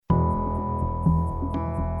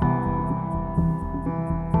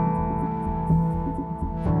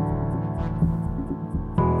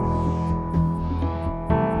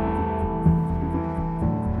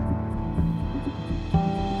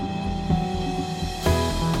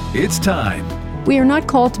It's time. We are not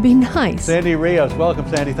called to be nice. Sandy Rios, welcome,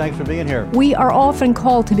 Sandy. Thanks for being here. We are often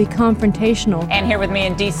called to be confrontational. And here with me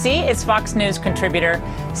in D.C. is Fox News contributor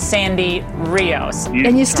Sandy Rios.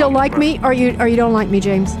 And you still like me, or you don't like me,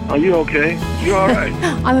 James? Are you okay? You all right?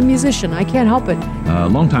 I'm a musician. I can't help it.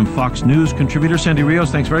 Longtime Fox News contributor Sandy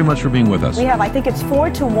Rios, thanks very much for being with us. We have, I think it's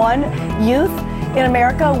 4-to-1 youth in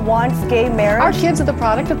America wants gay marriage. Our kids are the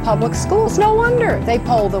product of public schools. No wonder they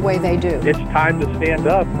poll the way they do. It's time to stand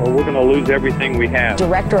up or we're going to lose everything we have.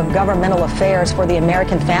 Director of Governmental Affairs for the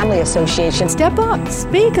American Family Association. Step up,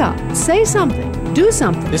 speak up, say something, do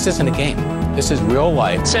something. This isn't a game. This is real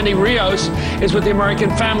life. Sandy Rios is with the American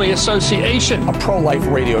Family Association. A pro-life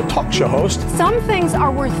radio talk show host. Some things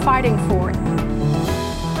are worth fighting for.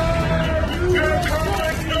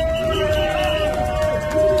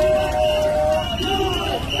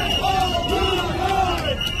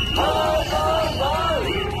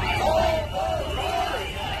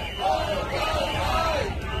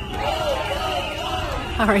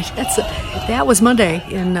 All right, that was Monday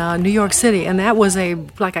in New York City, and that was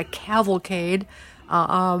like a cavalcade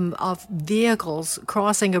of vehicles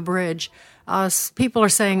crossing a bridge. People are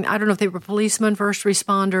saying, I don't know if they were policemen, first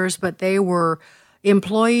responders, but they were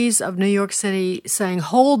employees of New York City saying,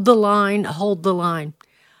 hold the line, hold the line.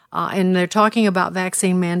 And they're talking about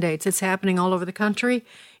vaccine mandates. It's happening all over the country.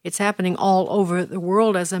 It's happening all over the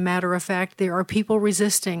world. As a matter of fact, there are people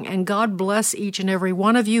resisting, and God bless each and every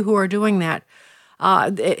one of you who are doing that.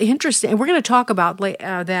 Interesting. And we're going to talk about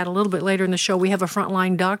that a little bit later in the show. We have a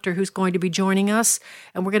frontline doctor who's going to be joining us,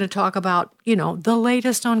 and we're going to talk about, the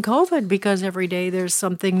latest on COVID, because every day there's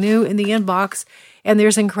something new in the inbox, and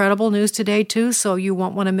there's incredible news today too, so you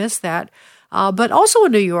won't want to miss that. But also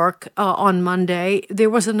in New York on Monday,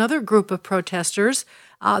 there was another group of protesters.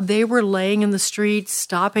 They were laying in the streets,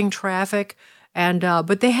 stopping traffic, and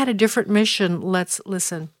but they had a different mission. Let's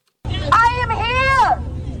listen. I am here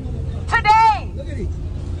today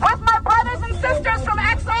with my brothers and sisters from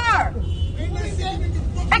XR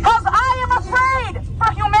because I am afraid for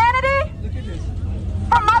humanity,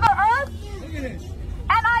 for Mother Earth,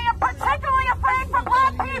 and I am particularly afraid for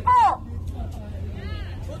Black people.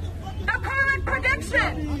 The current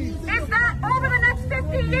prediction is that over the next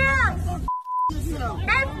 50 years,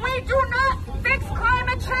 if we do not fix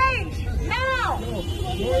climate change now,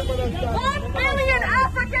 1 billion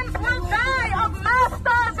Africans will die of mass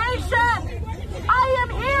starvation. I am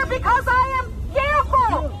here because I am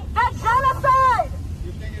fearful that genocide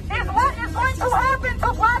is what is going to happen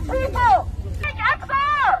to Black people. Thank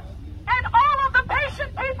XR and all of the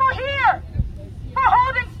patient people here for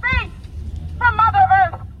holding space for Mother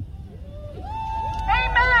Earth.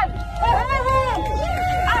 Amen.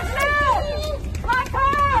 Black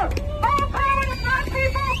power. All power to Black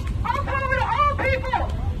people. All power to all people.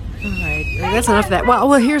 All right, that's enough of that.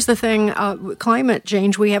 Well, here's the thing. Climate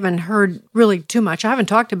change, we haven't heard really too much. I haven't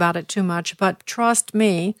talked about it too much, but trust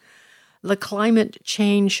me, the climate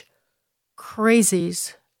change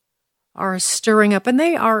crazies are stirring up, and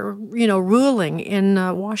they are, ruling in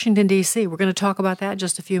Washington, D.C. We're going to talk about that in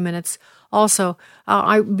just a few minutes. Also,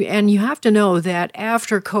 and you have to know that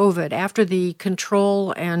after COVID, after the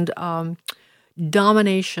control and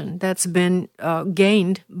domination that's been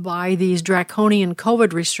gained by these draconian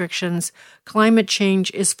COVID restrictions, climate change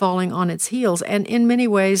is falling on its heels. And in many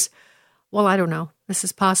ways, well, I don't know. This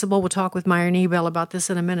is possible. We'll talk with Myron Ebell about this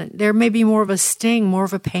in a minute. There may be more of a sting, more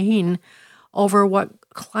of a pain over what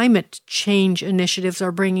climate change initiatives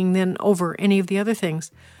are bringing than over any of the other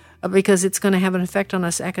things, because it's going to have an effect on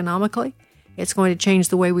us economically. It's going to change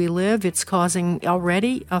the way we live. It's causing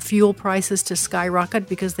already fuel prices to skyrocket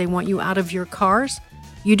because they want you out of your cars.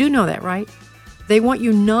 You do know that, right? They want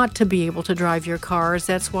you not to be able to drive your cars.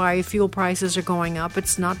 That's why fuel prices are going up.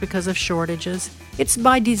 It's not because of shortages. It's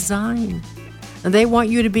by design. And they want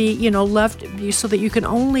you to be, left so that you can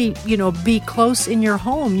only, be close in your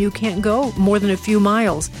home. You can't go more than a few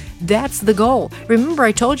miles. That's the goal. Remember,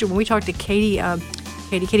 I told you when we talked to Katie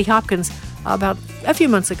Hopkins about a few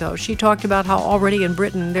months ago, she talked about how already in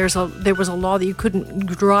Britain there was a law that you couldn't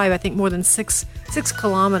drive, I think, more than six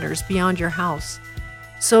kilometers beyond your house.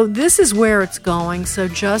 So this is where it's going. So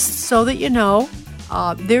just so that you know,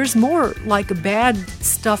 there's more like bad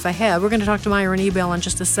stuff ahead. We're going to talk to Myron Ebell in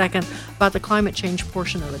just a second about the climate change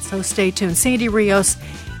portion of it. So stay tuned. Sandy Rios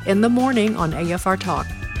in the morning on AFR Talk.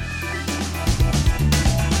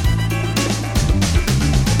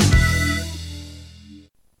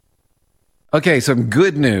 Okay, some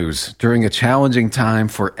good news during a challenging time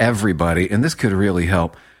for everybody, and this could really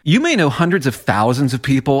help. You may know hundreds of thousands of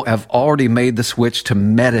people have already made the switch to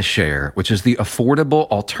Medi-Share, which is the affordable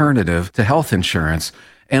alternative to health insurance.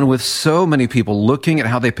 And with so many people looking at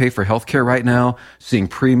how they pay for healthcare right now, seeing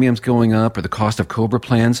premiums going up or the cost of COBRA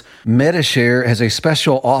plans, Medi-Share has a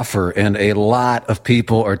special offer and a lot of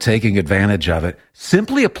people are taking advantage of it.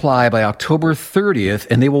 Simply apply by October 30th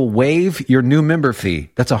and they will waive your new member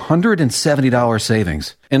fee. That's $170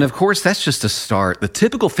 savings. And of course, that's just a start. The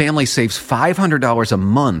typical family saves $500 a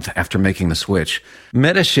month after making the switch.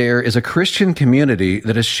 Medi-Share is a Christian community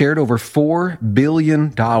that has shared over $4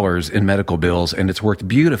 billion in medical bills, and it's worked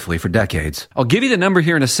beautifully for decades. I'll give you the number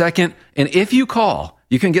here in a second, and if you call,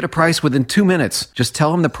 you can get a price within 2 minutes. Just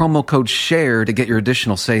tell them the promo code SHARE to get your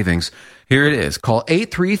additional savings. Here it is. Call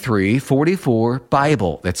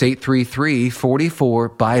 833-44-BIBLE. That's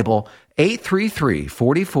 833-44-BIBLE.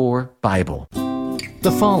 833-44-BIBLE.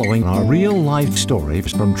 The following are real-life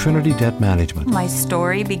stories from Trinity Debt Management. My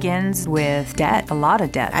story begins with debt, a lot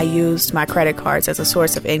of debt. I used my credit cards as a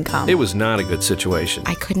source of income. It was not a good situation.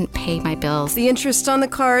 I couldn't pay my bills. The interest on the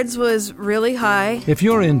cards was really high. If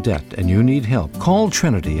you're in debt and you need help, call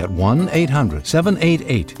Trinity at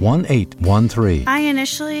 1-800-788-1813. I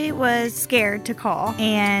initially was scared to call,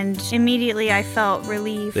 and immediately I felt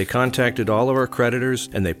relief. They contacted all of our creditors,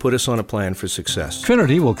 and they put us on a plan for success.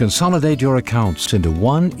 Trinity will consolidate your accounts into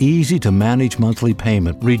one easy-to-manage monthly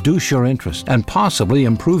payment, reduce your interest, and possibly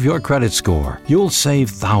improve your credit score. You'll save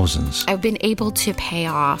thousands. I've been able to pay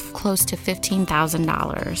off close to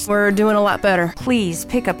 $15,000. We're doing a lot better. Please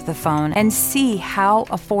pick up the phone and see how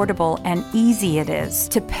affordable and easy it is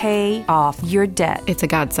to pay off your debt. It's a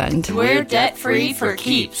godsend. We're debt-free for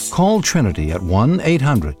keeps. Call Trinity at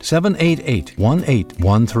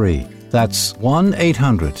 1-800-788-1813. That's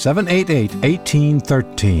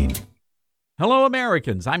 1-800-788-1813. Hello,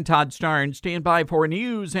 Americans. I'm Todd Starnes. Stand by for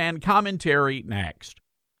news and commentary next.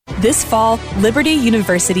 This fall, Liberty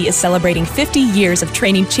University is celebrating 50 years of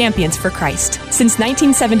training champions for Christ. Since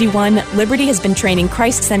 1971, Liberty has been training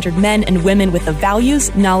Christ-centered men and women with the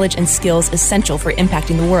values, knowledge, and skills essential for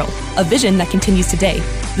impacting the world, a vision that continues today.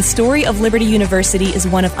 The story of Liberty University is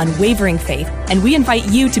one of unwavering faith, and we invite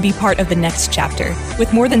you to be part of the next chapter.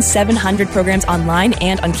 With more than 700 programs online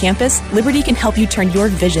and on campus, Liberty can help you turn your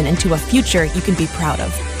vision into a future you can be proud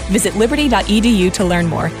of. Visit liberty.edu to learn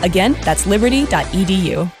more. Again, that's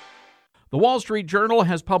liberty.edu. The Wall Street Journal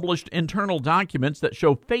has published internal documents that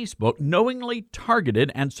show Facebook knowingly targeted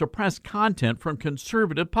and suppressed content from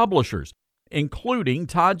conservative publishers, including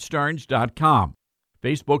ToddStarnes.com.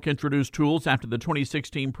 Facebook introduced tools after the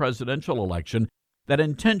 2016 presidential election that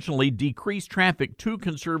intentionally decreased traffic to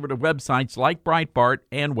conservative websites like Breitbart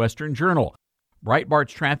and Western Journal.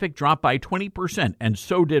 Breitbart's traffic dropped by 20%, and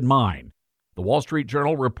so did mine. The Wall Street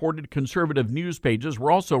Journal reported conservative news pages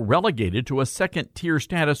were also relegated to a second-tier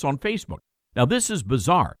status on Facebook. Now, this is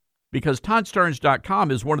bizarre because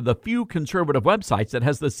ToddStarnes.com is one of the few conservative websites that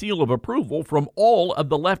has the seal of approval from all of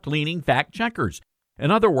the left-leaning fact-checkers.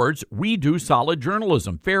 In other words, we do solid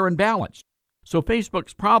journalism, fair and balanced. So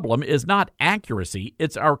Facebook's problem is not accuracy,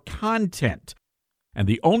 it's our content. And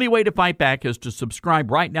the only way to fight back is to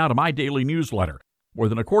subscribe right now to my daily newsletter. More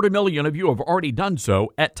than 250,000 of you have already done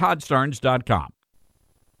so at ToddStarnes.com.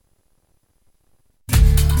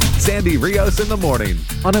 Sandy Rios in the morning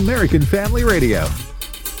on American Family Radio.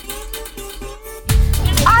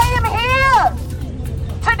 I am here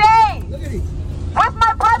today with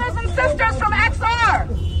my brothers and sisters from XR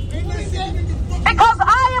because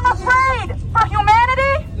I am afraid for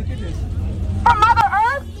humanity, for Mother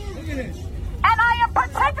Earth, and I am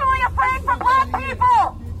particularly afraid for Black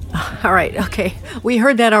people. All right, okay. We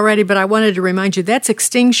heard that already, but I wanted to remind you that's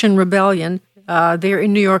Extinction Rebellion there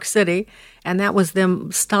in New York City, and that was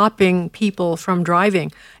them stopping people from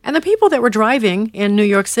driving. And the people that were driving in New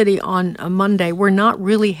York City on a Monday were not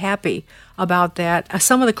really happy about that.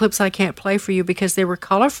 Some of the clips I can't play for you because they were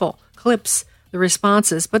colorful clips, the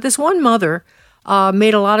responses. But this one mother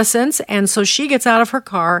made a lot of sense, and so she gets out of her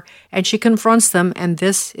car and she confronts them, and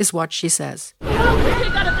this is what she says. They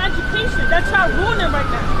got an education. That's not ruining right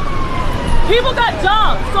now. People got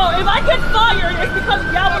jobs, so if I get fired, it's because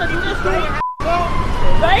y'all want to do this to me,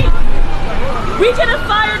 right? We get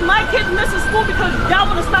fired, my kids missing school because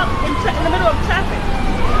y'all want to stop in the middle of traffic.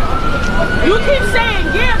 You keep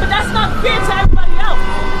saying, yeah, but that's not fair to everybody else.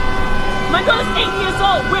 My daughter's 8 years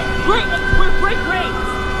old, we're great grades,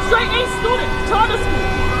 straight A student, charter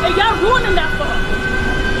school, and y'all ruining that for her.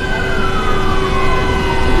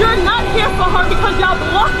 You're not here for her because y'all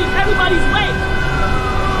blocking everybody's way.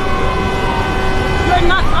 You're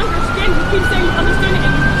not understanding. You keep saying you understand it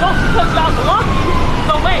and you don't because y'all blocking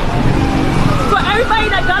the way. For everybody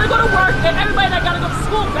that gotta go to work and everybody that gotta go to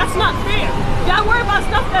school, that's not fair. Y'all worry about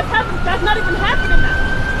stuff that's not even happening now.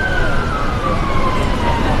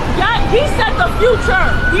 Yeah, he said the future.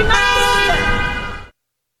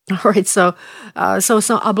 All right, so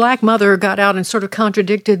a black mother got out and sort of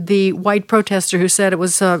contradicted the white protester who said it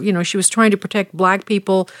was, she was trying to protect black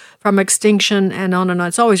people from extinction and on and on.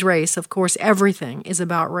 It's always race, of course. Everything is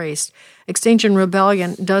about race. Extinction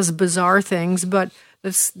Rebellion does bizarre things, but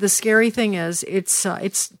the scary thing is, it's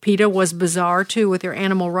PETA was bizarre too with their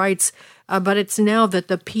animal rights, but it's now that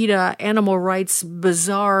the PETA animal rights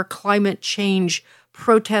bizarre climate change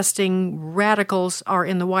protesting radicals are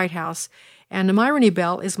in the White House. And Myron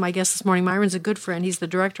Ebell is my guest this morning. Myron's a good friend. He's the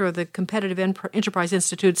director of the Competitive Enterprise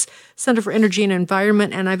Institute's Center for Energy and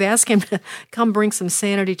Environment, and I've asked him to come bring some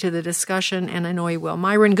sanity to the discussion, and I know he will.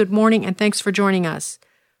 Myron, good morning, and thanks for joining us.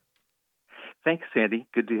 Thanks, Sandy.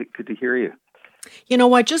 Good to hear you. You know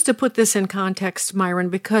what? Just to put this in context, Myron,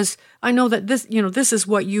 because I know that this is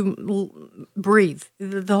what you breathe.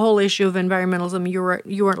 The whole issue of environmentalism.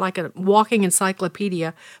 You are like a walking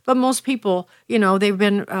encyclopedia. But most people, they've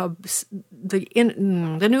been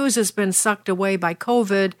the news has been sucked away by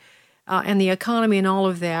COVID and the economy and all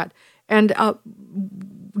of that. And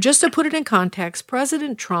just to put it in context,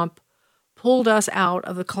 President Trump pulled us out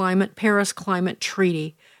of the Paris Climate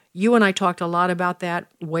Treaty. You and I talked a lot about that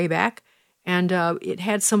way back. And it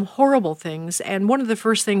had some horrible things. And one of the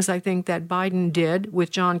first things I think that Biden did with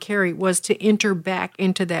John Kerry was to enter back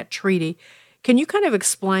into that treaty. Can you kind of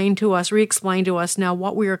re-explain to us now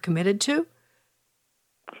what we are committed to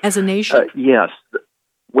as a nation? Yes.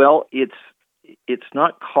 Well, it's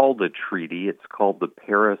not called a treaty. It's called the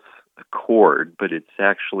Paris Accord, but it's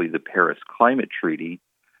actually the Paris Climate Treaty.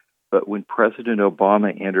 But when President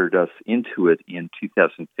Obama entered us into it in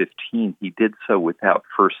 2015, he did so without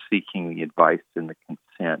first seeking the advice and the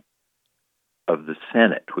consent of the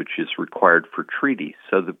Senate, which is required for treaties.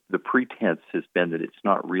 So the pretense has been that it's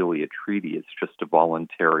not really a treaty. It's just a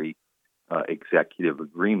voluntary executive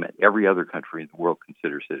agreement. Every other country in the world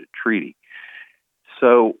considers it a treaty.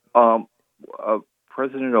 So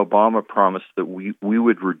President Obama promised that we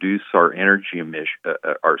would reduce our energy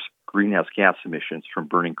our greenhouse gas emissions from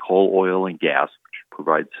burning coal, oil, and gas, which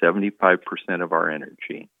provide 75% of our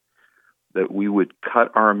energy, that we would cut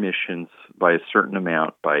our emissions by a certain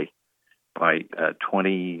amount by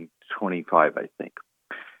 2025, I think.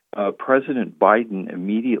 President Biden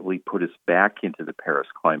immediately put us back into the Paris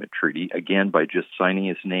Climate Treaty, again by just signing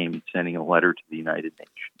his name and sending a letter to the United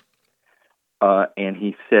Nations. And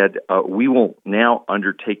he said, we will now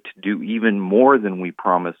undertake to do even more than we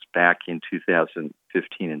promised back in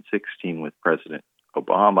 2015 and 16 with President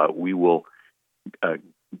Obama. We will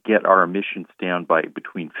get our emissions down by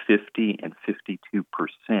between 50 and 52%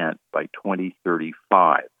 by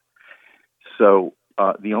 2035. So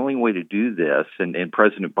the only way to do this, and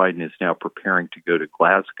President Biden is now preparing to go to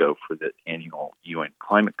Glasgow for the annual UN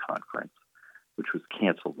climate conference, which was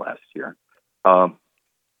canceled last year.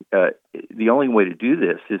 The only way to do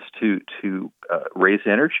this is to raise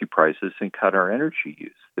energy prices and cut our energy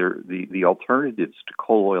use. The alternatives to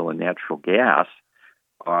coal, oil, and natural gas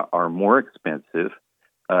are more expensive,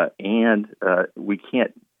 and we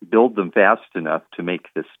can't build them fast enough to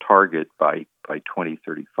make this target by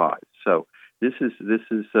 2035. So this is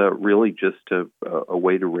really just a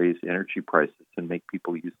way to raise energy prices and make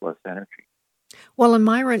people use less energy. Well, and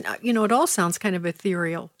Myron, it all sounds kind of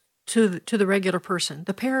ethereal to the regular person.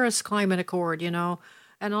 The Paris Climate Accord, and all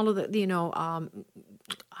of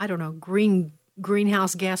the,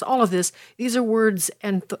 greenhouse gas, all of this. These are words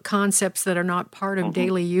and concepts that are not part of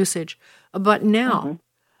daily usage. But now,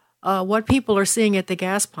 what people are seeing at the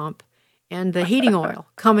gas pump and the heating oil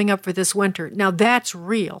coming up for this winter, now that's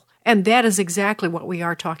real. And that is exactly what we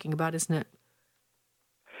are talking about, isn't it?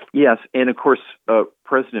 Yes, and of course,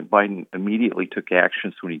 President Biden immediately took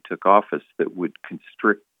actions when he took office that would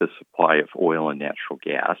constrict the supply of oil and natural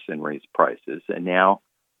gas and raise prices. And now,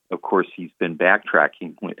 of course, he's been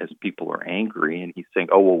backtracking as people are angry, and he's saying,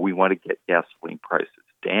 oh, well, we want to get gasoline prices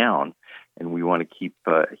down, and we want to keep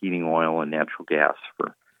heating oil and natural gas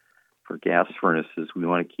for gas furnaces. We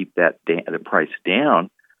want to keep the price down.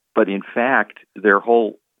 But in fact, their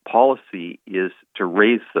whole policy is to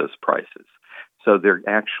raise those prices. So they're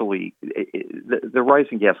actually, the rise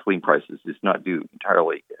in gasoline prices is not due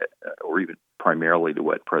entirely or even primarily to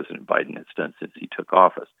what President Biden has done since he took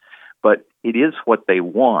office. But it is what they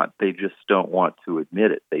want. They just don't want to admit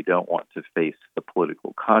it. They don't want to face the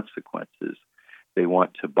political consequences. They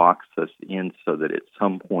want to box us in so that at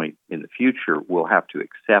some point in the future, we'll have to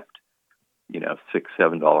accept,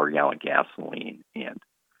 $6-7 a gallon gasoline and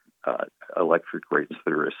electric rates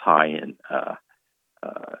that are as high in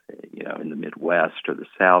the Midwest or the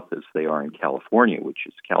South as they are in California,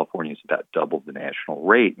 California is about double the national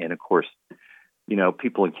rate. And of course,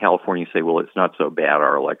 people in California say, well, it's not so bad.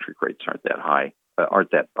 Our electric rates aren't that high.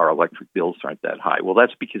 our electric bills aren't that high. Well,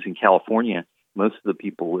 that's because in California, most of the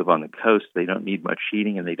people live on the coast. They don't need much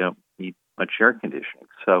heating and they don't need much air conditioning.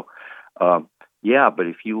 So, but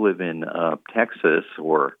if you live in Texas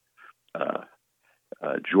or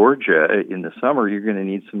Georgia in the summer, you're going to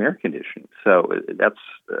need some air conditioning. So that's,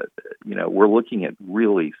 we're looking at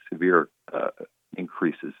really severe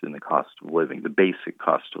increases in the cost of living, the basic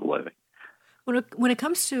cost of living. When it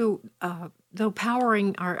comes to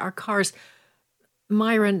powering our cars,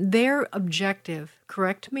 Myron, their objective,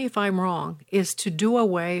 correct me if I'm wrong, is to do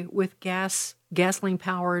away with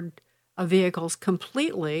gasoline-powered vehicles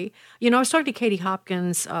completely. I was talking to Katie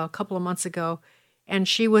Hopkins a couple of months ago, and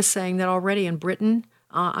she was saying that already in Britain,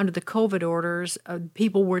 under the COVID orders,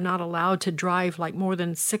 people were not allowed to drive like more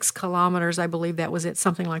than 6 kilometers, I believe that was it,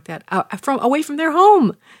 something like that, away from their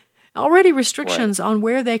home. Already restrictions on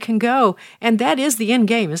where they can go, and that is the end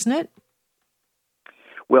game, isn't it?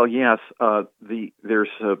 Well, yes. There's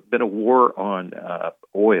been a war on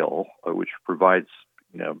oil, which provides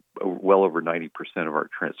well over 90% of our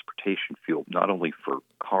transportation fuel, not only for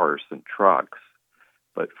cars and trucks,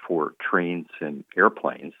 but for trains and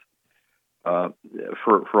airplanes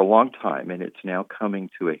for a long time, and it's now coming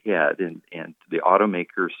to a head. And the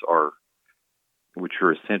automakers which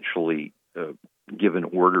are essentially given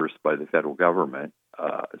orders by the federal government,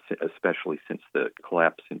 especially since the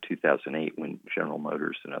collapse in 2008 when General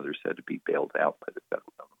Motors and others had to be bailed out by the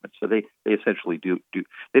federal government. So they essentially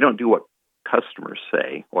they don't do what customers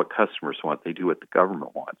say, what customers want. They do what the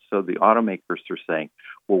government wants. So the automakers are saying,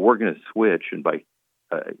 well, we're going to switch, and by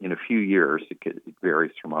in a few years, it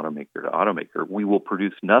varies from automaker to automaker, we will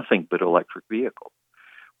produce nothing but electric vehicles.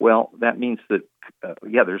 Well, that means that,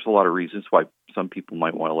 there's a lot of reasons why some people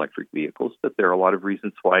might want electric vehicles, but there are a lot of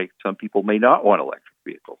reasons why some people may not want electric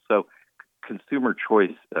vehicles. So consumer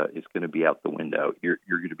choice is going to be out the window. You're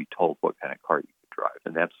going to be told what kind of car you can drive,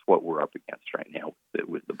 and that's what we're up against right now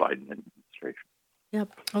with the Biden administration. Yep.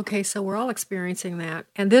 Okay, so we're all experiencing that.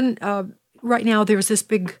 And then right now there's this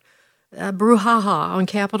big brouhaha on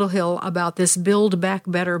Capitol Hill about this Build Back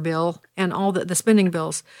Better bill and all the spending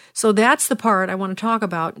bills. So that's the part I want to talk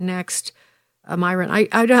about next, Myron.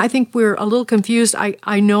 I think we're a little confused.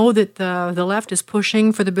 I know that the left is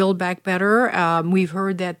pushing for the Build Back Better. We've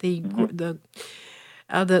heard that the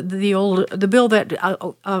bill that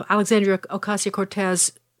Alexandria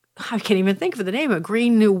Ocasio-Cortez, I can't even think of the name of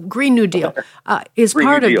Green New Deal is Green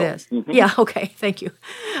part New of Deal. This. Mm-hmm. Yeah, okay, thank you.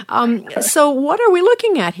 So what are we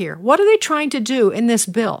looking at here? What are they trying to do in this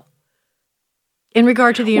bill in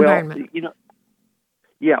regard to the environment?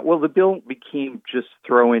 The bill became just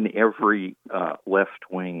throw in every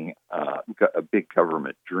left-wing big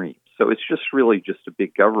government dream. So it's just really just a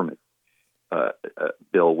big government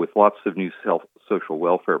bill with lots of new social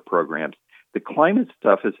welfare programs. The climate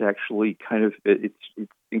stuff is actually it's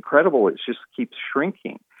incredible. It just keeps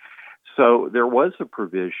shrinking. So there was a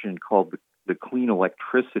provision called the Clean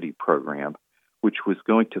Electricity Program, which was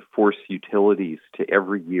going to force utilities to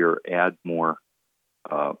every year add more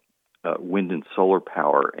wind and solar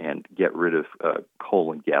power and get rid of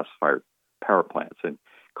coal and gas-fired power plants. And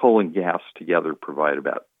coal and gas together provide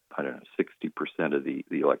about, 60% of the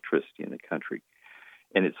electricity in the country.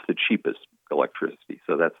 And it's the cheapest electricity.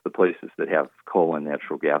 So that's the places that have coal and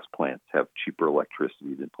natural gas plants have cheaper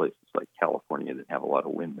electricity than places like California that have a lot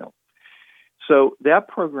of windmills. So that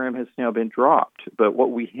program has now been dropped. But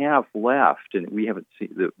what we have left, and we haven't seen,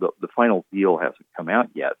 the final deal hasn't come out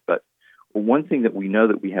yet, but one thing that we know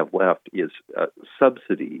that we have left is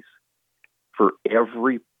subsidies for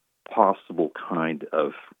every possible kind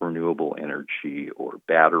of renewable energy or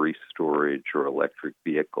battery storage or electric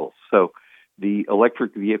vehicles. So the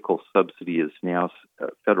electric vehicle subsidy is now,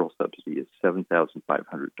 federal subsidy is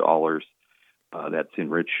 $7,500. That's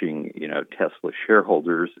enriching, Tesla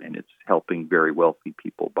shareholders, and it's helping very wealthy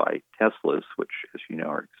people buy Teslas, which, as you know,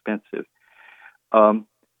 are expensive.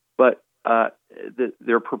 But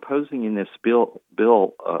they're proposing in this bill,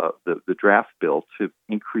 the draft bill, to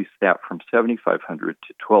increase that from $7,500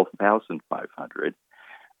 to $12,500.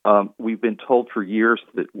 We've been told for years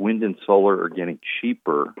that wind and solar are getting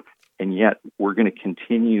cheaper, and yet we're going to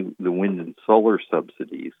continue the wind and solar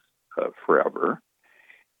subsidies forever.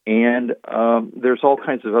 And there's all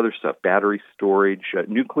kinds of other stuff, battery storage.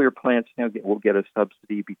 Nuclear plants now will get a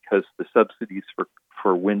subsidy because the subsidies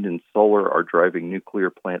for wind and solar are driving nuclear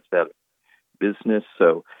plants out of business.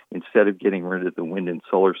 So instead of getting rid of the wind and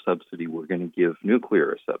solar subsidy, we're going to give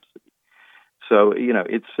nuclear a subsidy. So,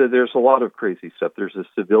 it's there's a lot of crazy stuff. There's a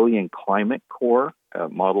civilian climate corps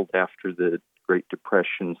modeled after the Great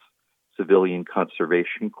Depression's Civilian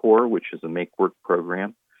Conservation Corps, which is a make-work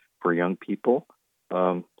program for young people.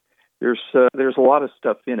 there's a lot of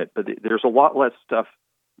stuff in it, but there's a lot less stuff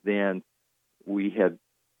than we had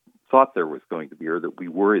thought there was going to be, or that we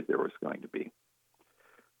worried there was going to be.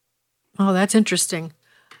 Oh, that's interesting.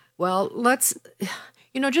 Well, let's,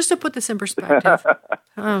 just to put this in perspective,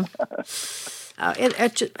 on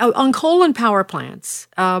coal and power plants,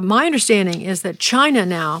 my understanding is that China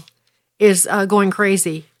now is going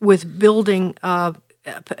crazy with building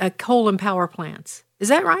coal and power plants. Is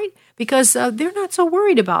that right? Because they're not so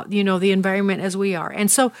worried about, the environment as we are. And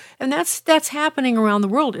that's happening around the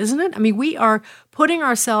world, isn't it? I mean, we are putting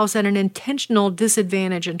ourselves at an intentional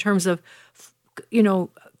disadvantage in terms of,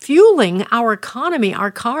 fueling our economy, our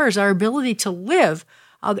cars, our ability to live.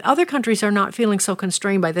 Other countries are not feeling so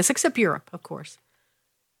constrained by this, except Europe, of course.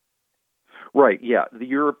 Right, yeah. The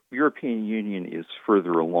European Union is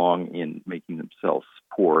further along in making themselves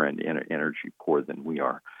poor and energy poor than we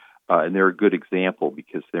are. And they're a good example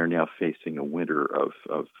because they're now facing a winter of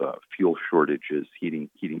fuel shortages, heating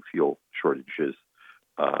fuel shortages,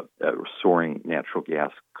 soaring natural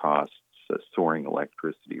gas costs, soaring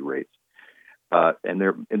electricity rates. And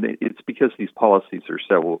it's because these policies are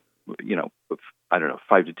several,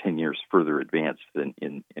 5 to 10 years further advanced than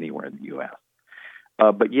in anywhere in the U.S.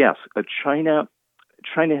 But yes, China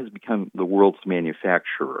has become the world's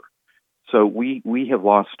manufacturer. So we have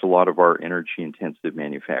lost a lot of our energy-intensive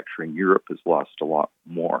manufacturing. Europe has lost a lot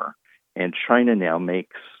more. And China now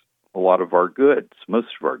makes a lot of our goods, most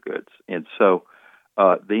of our goods. And so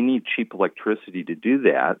they need cheap electricity to do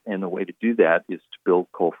that. And the way to do that is to build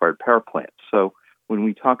coal-fired power plants. So when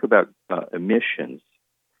we talk about emissions,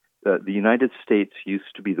 the United States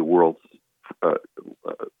used to be the world's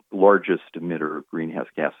largest emitter of greenhouse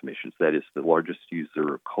gas emissions. That is, the largest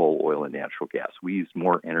user of coal, oil, and natural gas. We use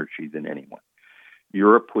more energy than anyone.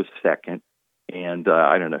 Europe was second, and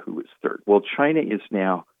I don't know who was third. Well, China is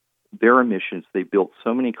now, their emissions, they built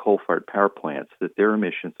so many coal-fired power plants that their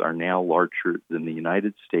emissions are now larger than the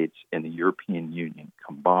United States and the European Union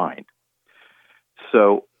combined.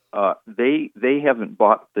 So they haven't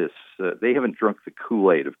bought this, they haven't drunk the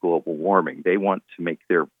Kool-Aid of global warming. They want to make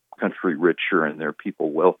their country richer and their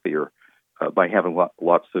people wealthier by having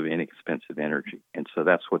lots of inexpensive energy. And so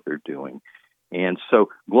that's what they're doing. And so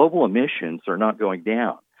global emissions are not going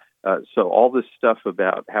down. So all this stuff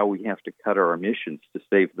about how we have to cut our emissions to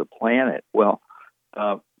save the planet, well,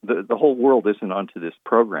 the whole world isn't onto this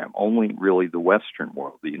program. Only really the Western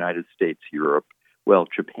world, the United States, Europe,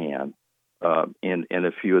 Japan, and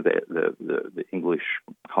a few of the English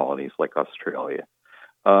colonies like Australia.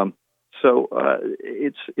 So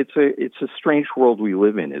it's a strange world we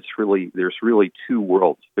live in. There's really two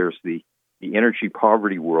worlds. There's the energy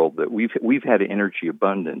poverty world that we've had energy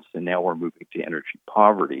abundance, and now we're moving to energy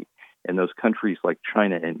poverty. And those countries like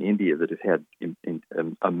China and India that have had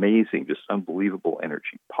amazing, just unbelievable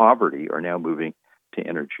energy poverty are now moving to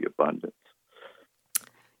energy abundance.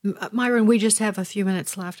 Myron, we just have a few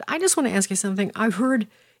minutes left. I just want to ask you something. I've heard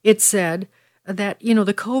it said that,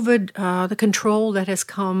 the COVID, the control that has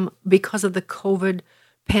come because of the COVID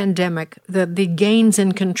pandemic, the gains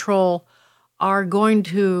in control are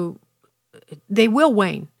they will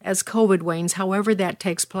wane as COVID wanes, however that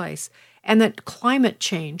takes place, and that climate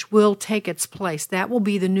change will take its place. That will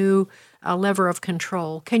be the new lever of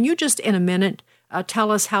control. Can you just in a minute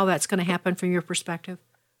tell us how that's going to happen from your perspective?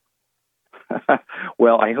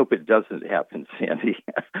 Well, I hope it doesn't happen, Sandy.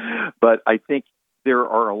 But I think there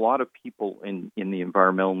are a lot of people in the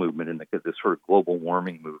environmental movement and the sort of global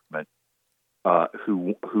warming movement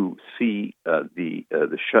who see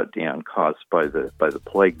the shutdown caused by the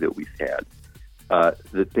plague that we've had,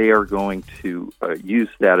 that they are going to use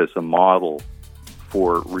that as a model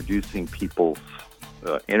for reducing people's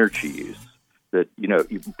energy use. That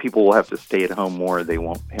people will have to stay at home more. They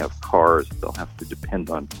won't have cars. They'll have to depend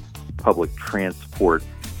on public transport.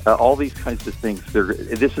 All these kinds of things.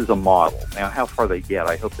 This is a model. Now, how far they get,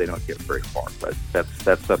 I hope they don't get very far. But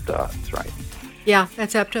that's up to us, right? Yeah,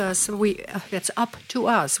 that's up to us. It's up to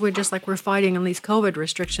us. We're just like we're fighting on these COVID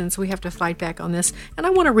restrictions. We have to fight back on this. And I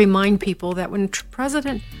want to remind people that when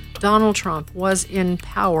President Donald Trump was in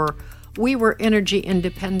power, we were energy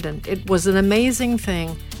independent. It was an amazing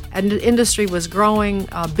thing. And the industry was growing.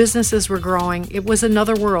 Businesses were growing. It was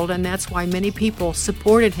another world, and that's why many people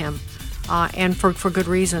supported him, and for good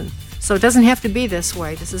reason. So it doesn't have to be this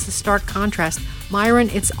way. This is a stark contrast. Myron,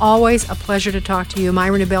 it's always a pleasure to talk to you.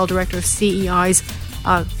 Myron Ebell, Director of CEI's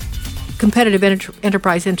Competitive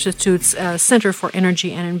Enterprise Institute's Center for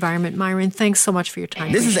Energy and Environment. Myron, thanks so much for your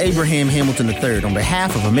time. This is Abraham Hamilton III on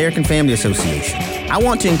behalf of American Family Association. I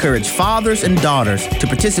want to encourage fathers and daughters to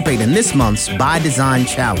participate in this month's By Design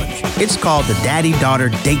Challenge. It's called the Daddy-Daughter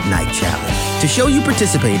Date Night Challenge. To show you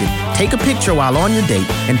participated, take a picture while on your date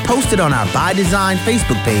and post it on our By Design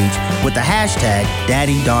Facebook page with the hashtag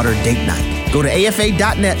Daddy-Daughter-Date-Night. Go to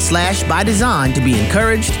afa.net/bydesign to be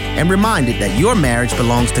encouraged and reminded that your marriage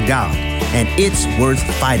belongs to God and it's worth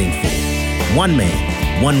fighting for. One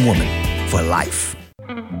man, one woman, for life.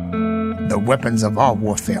 The weapons of our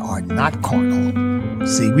warfare are not carnal.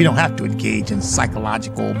 See, we don't have to engage in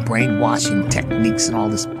psychological brainwashing techniques and all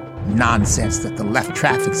this nonsense that the left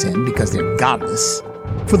traffics in because they're godless.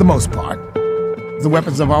 For the most part, the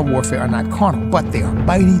weapons of our warfare are not carnal, but they are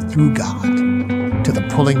mighty through God to the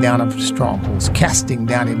pulling down of strongholds, casting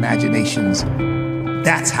down imaginations.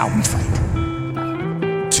 That's how we fight.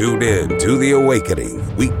 Tune in to The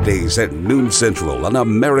Awakening, weekdays at noon Central on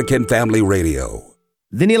American Family Radio.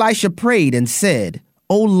 Then Elisha prayed and said,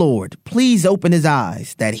 "O Lord, please open his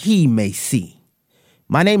eyes that he may see."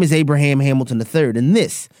 My name is Abraham Hamilton III, and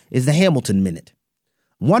this is the Hamilton Minute.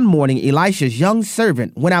 One morning, Elisha's young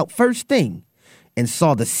servant went out first thing and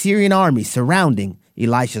saw the Syrian army surrounding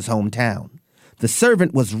Elisha's hometown. The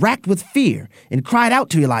servant was racked with fear and cried out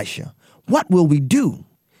to Elisha, "What will we do?"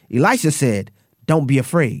 Elisha said, "Don't be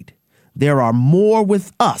afraid. There are more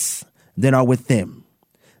with us than are with them."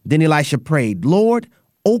 Then Elisha prayed, "Lord,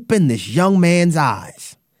 open this young man's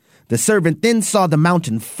eyes." The servant then saw the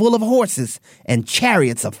mountain full of horses and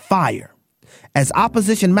chariots of fire. As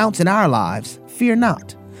opposition mounts in our lives, fear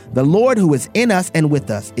not. The Lord who is in us and with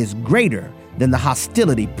us is greater than the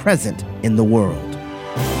hostility present in the world.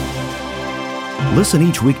 Listen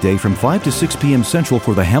each weekday from 5 to 6 p.m. Central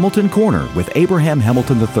for the Hamilton Corner with Abraham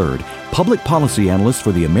Hamilton III, Public Policy Analyst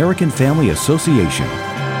for the American Family Association.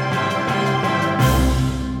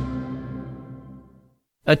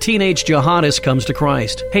 A teenage jihadist comes to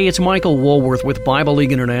Christ. Hey, it's Michael Woolworth with Bible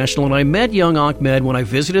League International, and I met young Ahmed when I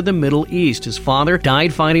visited the Middle East. His father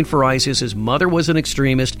died fighting for ISIS, his mother was an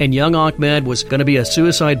extremist, and young Ahmed was going to be a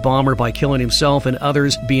suicide bomber by killing himself and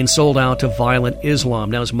others, being sold out to violent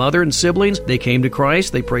Islam. Now, his mother and siblings, they came to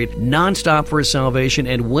Christ, they prayed nonstop for his salvation,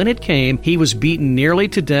 and when it came, he was beaten nearly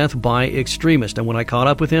to death by extremists. And when I caught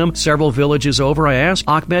up with him several villages over, I asked,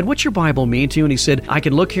 "Ahmed, what's your Bible mean to you?" And he said, "I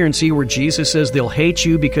can look here and see where Jesus says they'll hate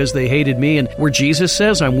you because they hated me, and where Jesus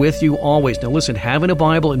says, I'm with you always." Now listen, having a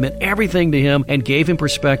Bible, it meant everything to him and gave him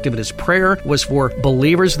perspective, and his prayer was for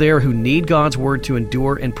believers there who need God's word to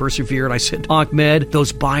endure and persevere. And I said, "Ahmed,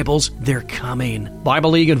 those Bibles, they're coming."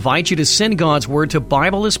 Bible League invites you to send God's word to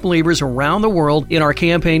Bible-less believers around the world in our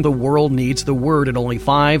campaign, The World Needs the Word, at only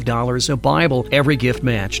 $5 a Bible, every gift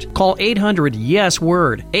matched. Call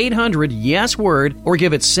 800-YES-WORD, 800-YES-WORD, or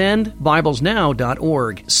give it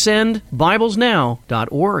sendbiblesnow.org,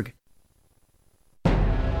 sendbiblesnow.org.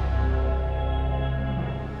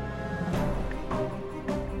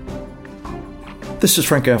 This is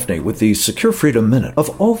Frank Gaffney with the Secure Freedom Minute.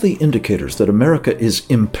 Of all the indicators that America is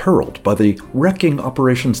imperiled by the wrecking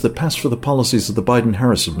operations that pass for the policies of the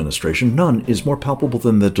Biden-Harris administration, none is more palpable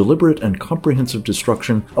than the deliberate and comprehensive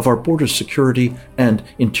destruction of our border security and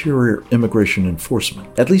interior immigration enforcement.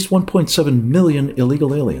 At least 1.7 million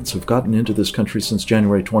illegal aliens have gotten into this country since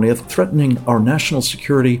January 20th, threatening our national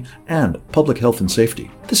security and public health and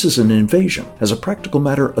safety. This is an invasion. As a practical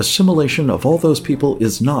matter, assimilation of all those people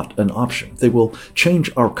is not an option. They will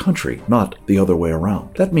change our country, not the other way around.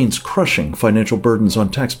 That means crushing financial burdens on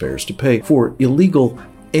taxpayers to pay for illegal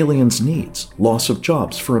aliens' needs, loss of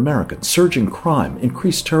jobs for Americans, surging crime,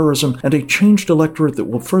 increased terrorism, and a changed electorate that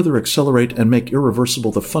will further accelerate and make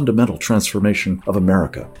irreversible the fundamental transformation of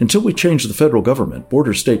America. Until we change the federal government,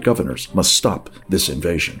 border state governors must stop this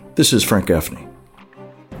invasion. This is Frank Gaffney.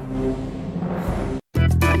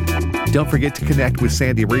 Don't forget to connect with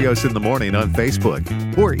Sandy Rios in the morning on Facebook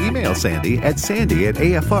or email Sandy at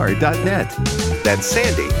sandy@afr.net. That's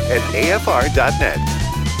sandy@afr.net.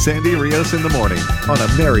 Sandy Rios in the morning on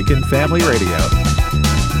American Family Radio.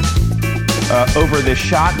 Over this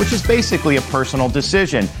shot, which is basically a personal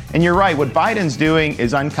decision. And you're right, what Biden's doing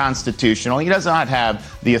is unconstitutional. He does not have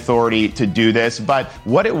the authority to do this, but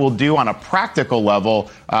what it will do on a practical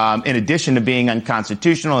level, in addition to being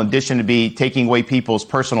unconstitutional, in addition to be taking away people's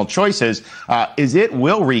personal choices, is it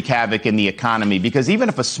will wreak havoc in the economy. Because even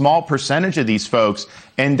if a small percentage of these folks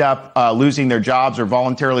end up losing their jobs or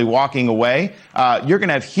voluntarily walking away, you're going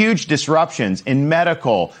to have huge disruptions in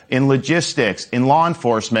medical, in logistics, in law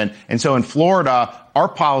enforcement. And so in Florida, our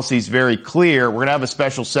policy is very clear. We're going to have a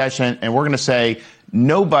special session, and we're going to say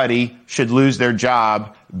nobody should lose their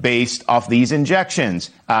job based off these injections.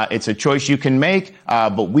 It's a choice you can make,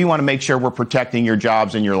 but we want to make sure we're protecting your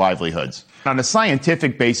jobs and your livelihoods. On a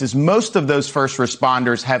scientific basis, most of those first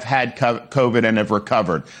responders have had COVID and have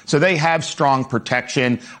recovered. So they have strong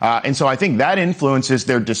protection. And so I think that influences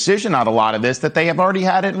their decision on a lot of this, that they have already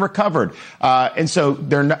had it and recovered. And so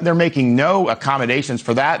they're making no accommodations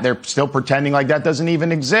for that. They're still pretending like that doesn't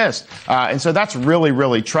even exist. And so that's really,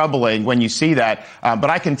 really troubling when you see that. But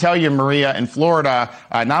I can tell you, Maria, in Florida,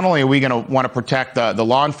 not only are we going to want to protect the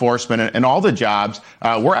law enforcement and all the jobs,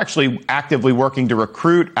 we're actually actively working to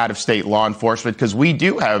recruit out-of-state law enforcement because we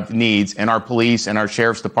do have needs in our police and our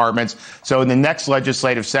sheriff's departments. So in the next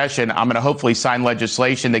legislative session, I'm going to hopefully sign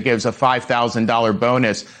legislation that gives a $5,000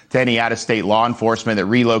 bonus to any out-of-state law enforcement that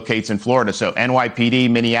relocates in Florida. So NYPD,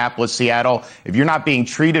 Minneapolis, Seattle, if you're not being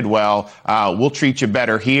treated well, we'll treat you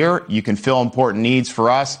better here. You can fill important needs for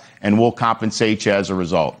us, and we'll compensate you as a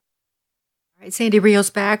result. All right, Sandy Rios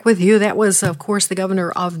back with you. That was, of course, the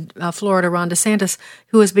governor of Florida, Ron DeSantis,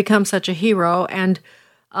 who has become such a hero. And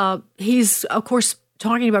he's, of course,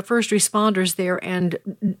 talking about first responders there and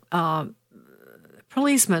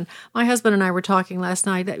policemen. My husband and I were talking last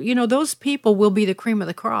night that, those people will be the cream of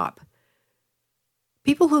the crop.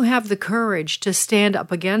 People who have the courage to stand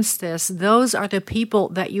up against this, those are the people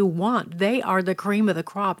that you want. They are the cream of the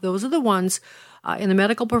crop. Those are the ones in the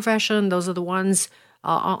medical profession. Those are the ones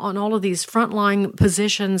on all of these frontline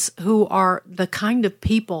positions who are the kind of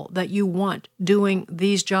people that you want doing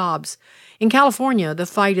these jobs. In California, the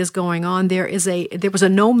fight is going on. There was a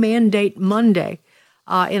no mandate Monday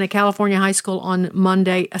in a California high school on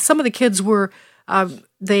Monday. Some of the kids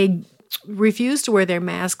they refused to wear their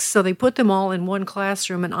masks, so they put them all in one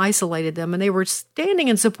classroom and isolated them. And they were standing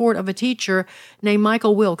in support of a teacher named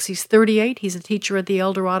Michael Wilkes. He's 38. He's a teacher at the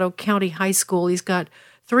El Dorado County High School. He's got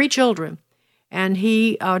 3 children. And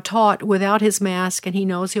he taught without his mask, and he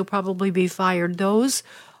knows he'll probably be fired. Those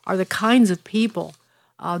are the kinds of people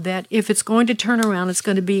that if it's going to turn around, it's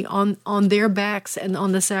going to be on their backs and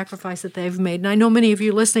on the sacrifice that they've made. And I know many of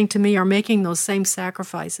you listening to me are making those same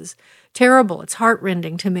sacrifices. Terrible. It's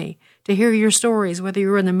heartrending to me to hear your stories, whether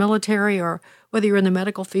you're in the military or whether you're in the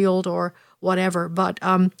medical field or whatever. But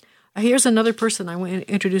here's another person I want to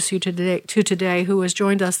introduce you to today who has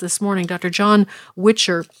joined us this morning. Dr. John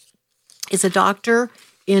Witcher is a doctor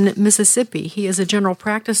in Mississippi. He is a general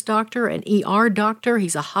practice doctor, an ER doctor.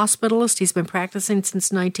 He's a hospitalist. He's been practicing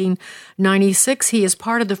since 1996. He is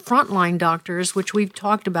part of the frontline doctors, which we've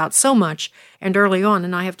talked about so much and early on.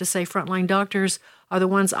 And I have to say, frontline doctors are the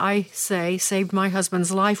ones I say saved my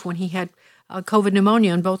husband's life when he had COVID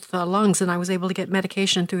pneumonia in both lungs, and I was able to get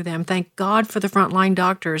medication through them. Thank God for the frontline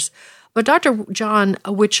doctors. But Dr. John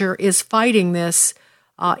Witcher is fighting this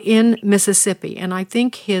in Mississippi, and I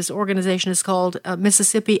think his organization is called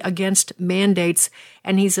Mississippi Against Mandates,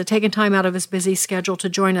 and he's taken time out of his busy schedule to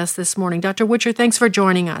join us this morning. Dr. Witcher, thanks for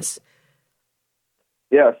joining us.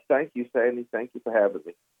 Yes, thank you, Sandy. Thank you for having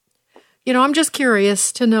me. I'm just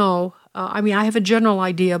curious to know, I have a general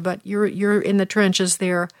idea, but you're in the trenches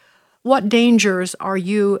there. What dangers are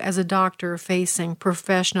you as a doctor facing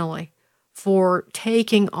professionally for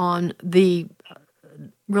taking on the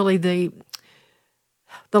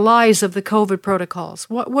lies of the COVID protocols?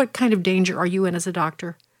 What kind of danger are you in as a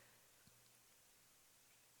doctor?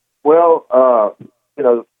 Well,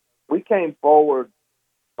 we came forward.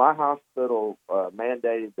 My hospital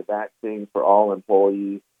mandated the vaccine for all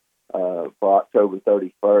employees for October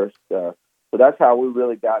 31st. So that's how we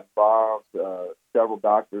really got involved. Several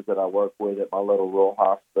doctors that I work with at my little rural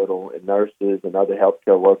hospital and nurses and other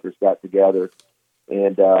healthcare workers got together.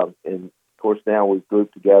 And of course, now we've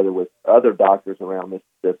grouped together with other doctors around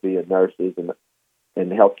Mississippi and nurses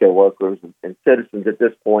and healthcare workers and citizens at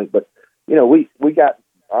this point. But, we got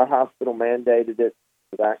our hospital mandated it,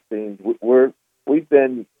 the vaccines. We've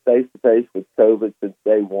been face-to-face with COVID since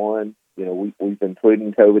day one. We've been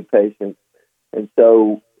treating COVID patients. And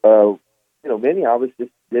so, many of us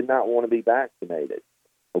just did not want to be vaccinated,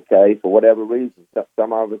 okay, for whatever reason.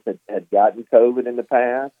 Some of us had gotten COVID in the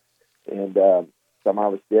past, and some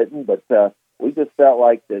of us didn't, but we just felt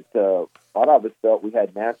like that a lot of us felt we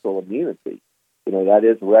had natural immunity. That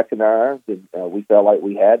is recognized, and we felt like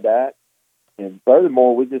we had that. And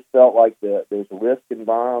furthermore, we just felt like there's a risk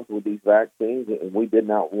involved with these vaccines, and we did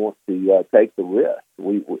not want to take the risk.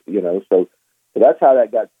 So that's how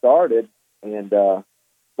that got started. And of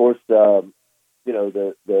course, the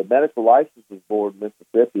Medical Licenses Board in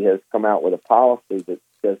Mississippi has come out with a policy that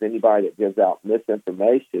says anybody that gives out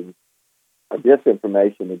misinformation or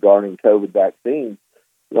disinformation regarding COVID vaccines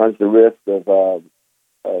runs the risk of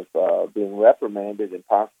being reprimanded and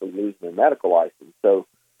possibly losing their medical license. So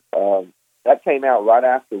that came out right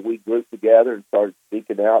after we grouped together and started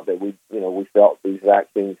speaking out that we felt these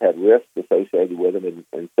vaccines had risks associated with them,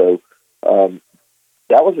 and so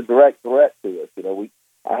that was a direct threat to us.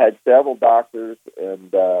 I had several doctors,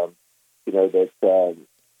 and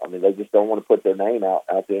they just don't want to put their name out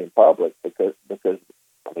there in public because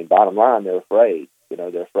bottom line, they're afraid.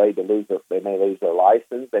 They're afraid they may lose their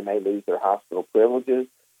license, they may lose their hospital privileges,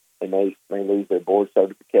 they may lose their board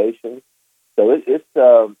certification. So it's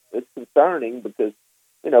concerning because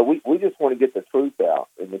we just want to get the truth out,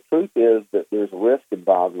 and the truth is that there's risk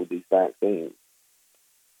involved with these vaccines.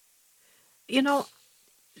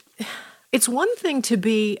 It's one thing to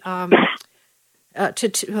be to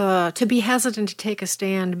be hesitant to take a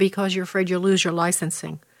stand because you're afraid you'll lose your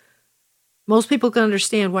licensing. Most people can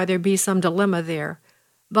understand why there'd be some dilemma there.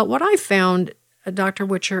 But what I found, Dr.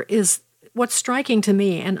 Witcher, is what's striking to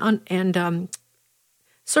me and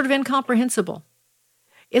sort of incomprehensible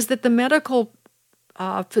is that the medical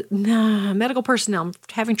personnel, I'm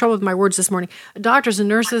having trouble with my words this morning, doctors and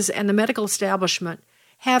nurses and the medical establishment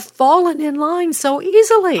have fallen in line so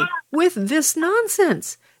easily with this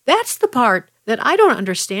nonsense. That's the part that I don't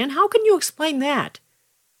understand. How can you explain that?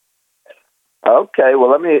 Okay,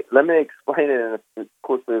 well, let me explain it as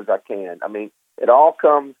quickly as I can. I mean, it all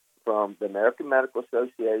comes from the American Medical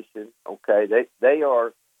Association. Okay,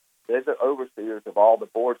 they're the overseers of all the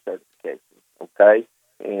board certifications. Okay,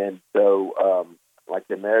 and so like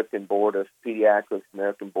the American Board of Pediatrics,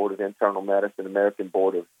 American Board of Internal Medicine, American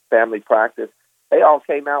Board of Family Practice, they all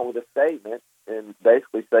came out with a statement and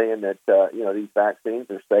basically saying that these vaccines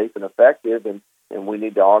are safe and effective, and we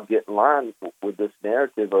need to all get in line with this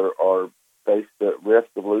narrative or face the risk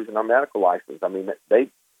of losing our medical license. I mean, they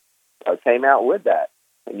came out with that.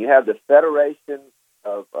 And you have the Federation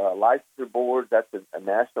of Licensure Boards. That's a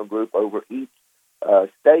national group over each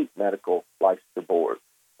state medical licensure board.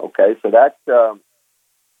 Okay, so that's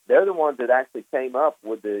they're the ones that actually came up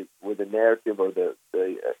with the narrative or the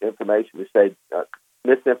information to say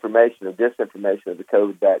misinformation or disinformation of the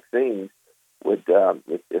COVID vaccines. Would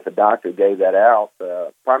if a doctor gave that out,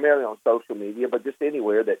 primarily on social media, but just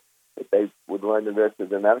anywhere that they would run the risk of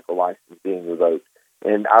their medical license being revoked.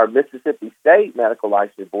 And our Mississippi State Medical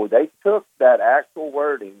Licensure Board, they took that actual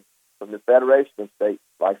wording from the Federation of State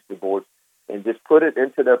Licensure Boards and just put it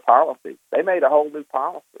into their policy. They made a whole new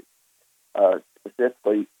policy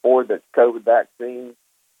specifically for the COVID vaccine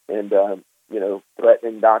and,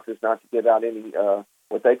 threatening doctors not to give out any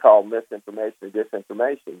what they call misinformation or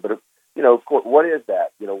disinformation. But, of course, what is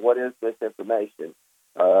that? What is misinformation?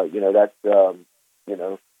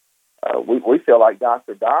 We feel like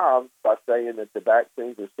Dr. Dobbs by saying that the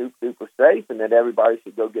vaccines are super duper safe and that everybody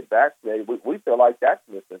should go get vaccinated. We feel like that's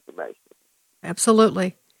misinformation.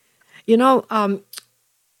 Absolutely.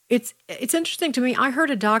 It's interesting to me. I heard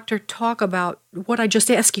a doctor talk about what I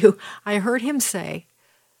just asked you. I heard him say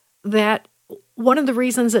that one of the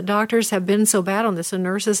reasons that doctors have been so bad on this, and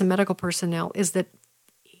nurses and medical personnel, is that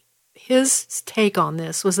his take on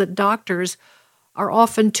this was that doctors are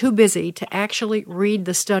often too busy to actually read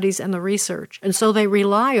the studies and the research. And so they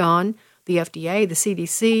rely on the FDA, the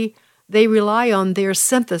CDC, they rely on their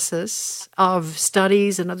synthesis of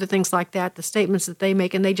studies and other things like that, the statements that they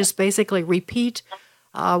make, and they just basically repeat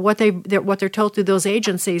what they're told through those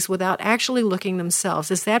agencies without actually looking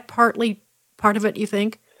themselves. Is that partly part of it, you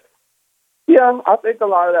think? Yeah, I think a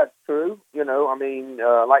lot of that's true.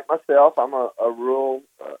 Like myself, I'm a rural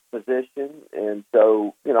physician, and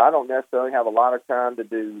so, I don't necessarily have a lot of time to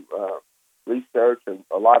do research and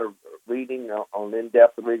a lot of reading on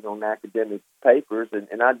in-depth reading on academic papers,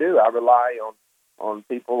 and I do. I rely on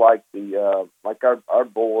people like our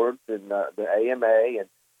boards and the AMA,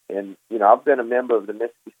 and I've been a member of the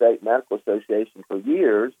Mississippi State Medical Association for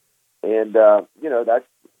years, and that's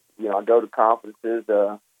I go to conferences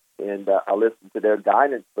and I listen to their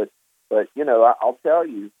guidance, but I'll tell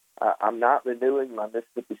you, I'm not renewing my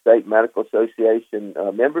Mississippi State Medical Association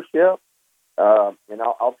membership, and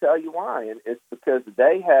I'll tell you why. And it's because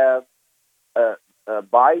they have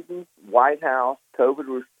Biden's White House COVID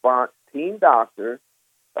response team doctor,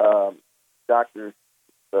 Dr.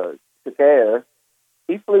 Shakir.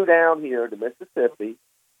 He flew down here to Mississippi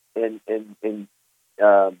and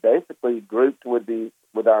basically grouped with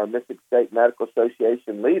our Mississippi State Medical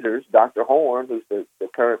Association leaders, Dr. Horn, who's the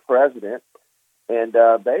current president, and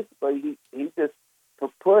basically he just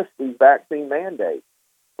pushed these vaccine mandates.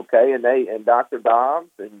 Okay, and Dr.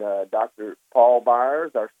 Dobbs and Dr. Paul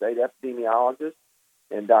Byers, our state epidemiologist,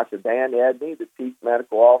 and Dr. Dan Edney, the chief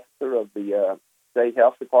medical officer of the state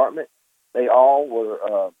health department, they all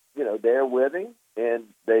were there with him,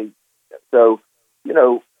 and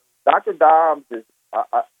Dobbs is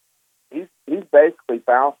he's basically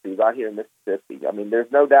Fauci right here in Mississippi. I mean,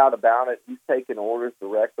 there's no doubt about it. He's taking orders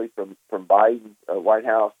directly from Biden's White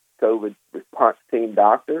House COVID response team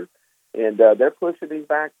doctor, and they're pushing these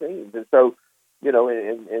vaccines. And so, you know,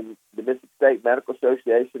 and the Mississippi State Medical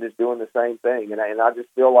Association is doing the same thing. And I just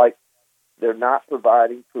feel like they're not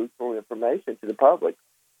providing truthful information to the public.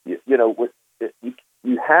 You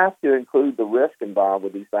have to include the risk involved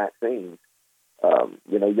with these vaccines.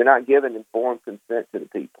 You know, you're not giving informed consent to the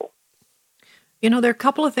people. You know, there are a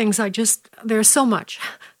couple of things there's so much.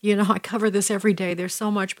 You know, I cover this every day. There's so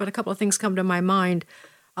much, but a couple of things come to my mind.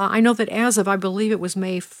 I know that as of, I believe it was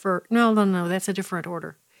May 1st. No, that's a different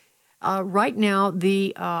order. Right now,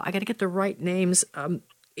 I got to get the right names.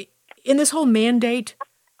 In this whole mandate,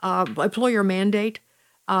 employer mandate,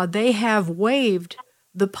 they have waived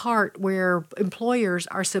the part where employers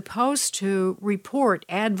are supposed to report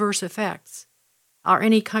adverse effects or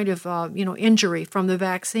any kind of injury from the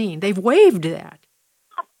vaccine. They've waived that.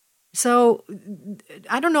 So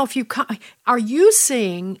I don't know if are you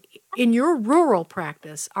seeing in your rural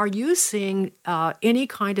practice, are you seeing any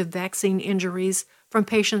kind of vaccine injuries from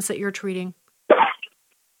patients that you're treating?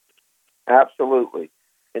 Absolutely.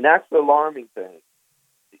 And that's the alarming thing.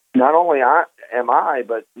 Not only am I,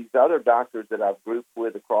 but these other doctors that I've grouped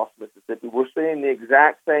with across Mississippi, we're seeing the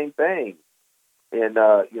exact same thing. And,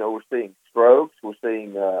 we're seeing strokes, we're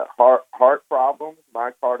seeing heart problems,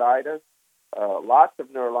 myocarditis, lots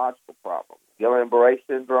of neurological problems, Guillain-Barré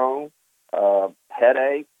syndrome,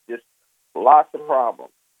 headache, just lots of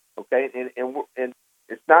problems. Okay, and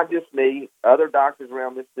it's not just me. Other doctors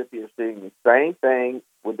around Mississippi are seeing the same thing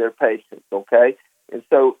with their patients. Okay, and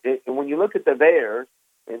so and when you look at the VAERS,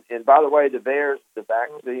 and by the way, the VAERS is the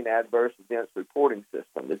Vaccine Adverse Events Reporting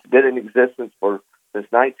System. It's been in existence since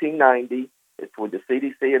 1990. It's with the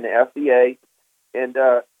CDC and the FDA, and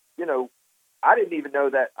I didn't even know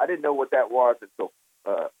that. I didn't know what that was until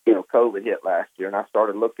COVID hit last year, and I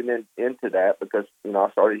started looking into that because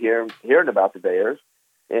I started hearing about the VAERS,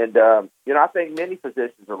 and I think many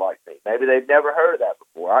physicians are like me. Maybe they've never heard of that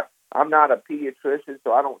before. I'm not a pediatrician,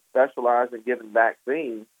 so I don't specialize in giving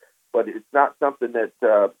vaccines, but it's not something that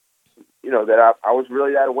that I was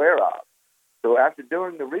really that aware of. So after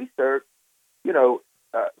doing the research,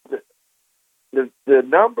 the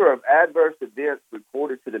number of adverse events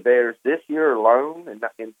reported to the VAERS this year alone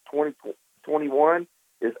in 2021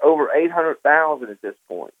 is over 800,000 at this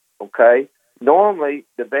point, okay? Normally,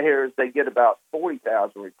 the VAERS, they get about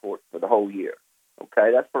 40,000 reports for the whole year,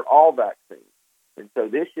 okay? That's for all vaccines. And so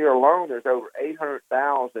this year alone, there's over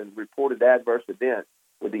 800,000 reported adverse events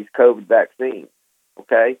with these COVID vaccines,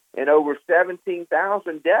 okay? And over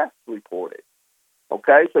 17,000 deaths reported,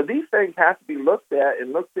 okay? So these things have to be looked at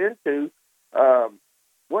and looked into.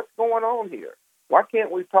 What's going on here? Why can't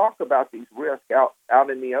we talk about these risks out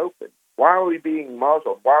in the open? Why are we being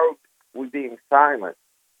muzzled? Why are we being silenced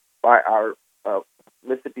by our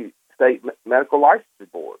Mississippi State Medical Licensing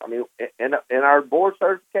Board? I mean, and our board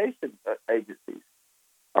certification agencies.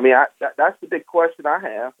 I mean, that's the big question I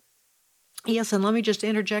have. Yes, and let me just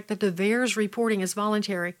interject that the VAERS reporting is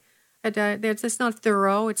voluntary. It's not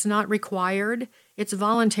thorough. It's not required. It's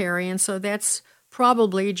voluntary, and so that's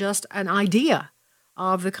probably just an idea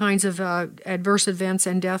of the kinds of adverse events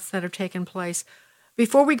and deaths that have taken place.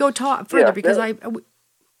 Before we go further, because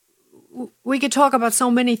we could talk about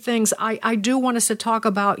so many things, I do want us to talk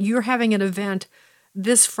about, you're having an event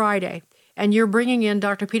this Friday, and you're bringing in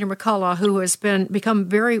Dr. Peter McCullough, who has become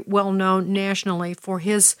very well known nationally for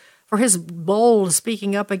his bold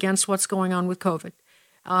speaking up against what's going on with COVID.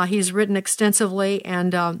 He's written extensively,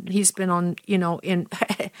 and he's been on, he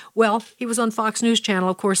was on Fox News Channel.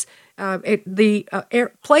 Of course,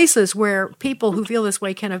 places where people who feel this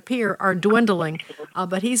way can appear are dwindling,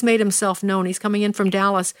 but he's made himself known. He's coming in from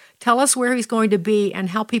Dallas. Tell us where he's going to be and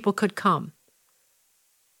how people could come.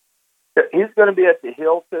 He's going to be at the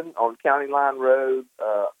Hilton on County Line Road,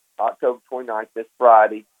 October 29th, this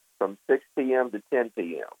Friday, from 6 p.m. to 10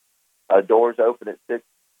 p.m. Doors open at 6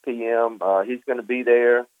 p.m. He's going to be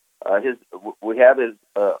there. We have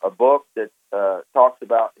a book that talks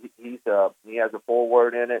about. He has a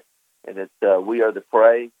foreword in it, and it's "We Are the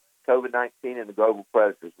Prey: COVID-19 and the Global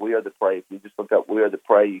Predators." We are the prey. If you just look up "We Are the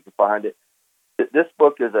Prey," you can find it. This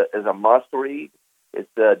book is a must read. It's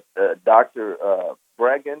Dr.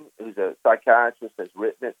 Bregan, who's a psychiatrist, has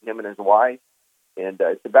written it. Him and his wife, and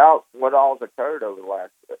it's about what all has occurred over the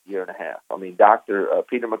last year and a half. I mean, Dr.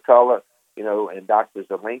 Peter McCullough. And Dr.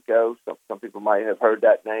 Zelenko, some people might have heard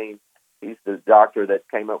that name. He's the doctor that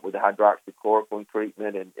came up with the hydroxychloroquine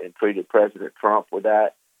treatment and treated President Trump with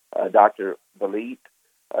that. Dr. Balit,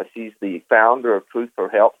 She's the founder of Truth for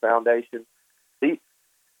Health Foundation.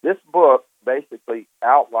 This book basically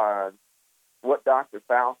outlines what Dr.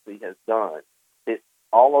 Fauci has done.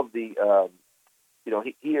 All of the,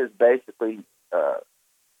 he is basically,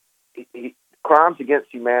 crimes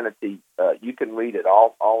against humanity. You can read it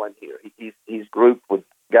all in here. He's grouped with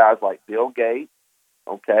guys like Bill Gates,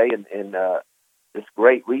 okay, and this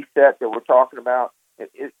great reset that we're talking about.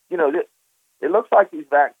 It looks like these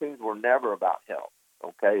vaccines were never about health,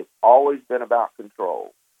 okay? It's always been about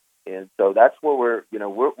control. And so that's where we're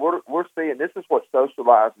seeing, this is what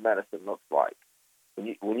socialized medicine looks like.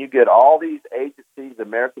 When you get all these agencies, the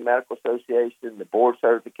American Medical Association, the board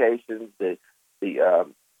certifications, the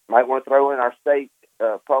might want to throw in our state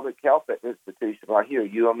public health institution right here,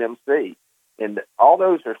 UMMC, and all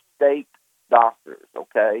those are state doctors,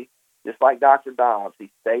 okay? Just like Dr. Dobbs, he's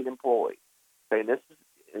state employed. Okay,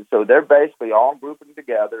 and so they're basically all grouping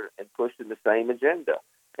together and pushing the same agenda,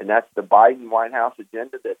 and that's the Biden White House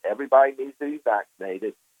agenda that everybody needs to be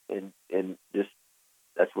vaccinated, and just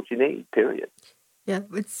that's what you need. Period. Yeah,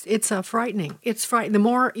 it's frightening. It's frightening. The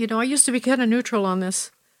more, I used to be kind of neutral on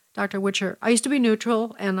this, Dr. Witcher. I used to be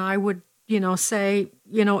neutral, and I would, say,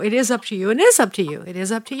 it is up to you, and it is up to you. It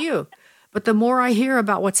is up to you. But the more I hear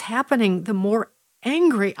about what's happening, the more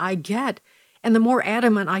angry I get, and the more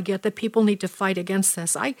adamant I get that people need to fight against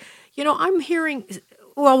this. I'm hearing,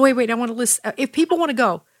 well, wait, I want to list, if people want to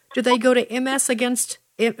go, do they go to MS against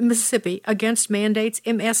Mississippi against mandates,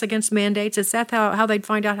 MS against mandates? Is that how they'd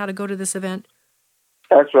find out how to go to this event?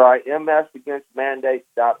 That's right,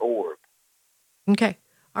 msagainstmandates.org. Okay.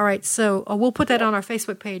 All right. So we'll put that on our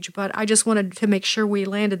Facebook page, but I just wanted to make sure we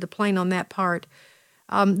landed the plane on that part.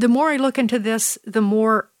 The more I look into this, the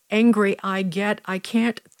more angry I get. I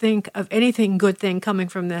can't think of anything good thing coming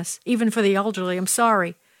from this, even for the elderly. I'm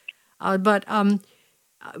sorry. But I'm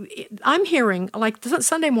hearing, like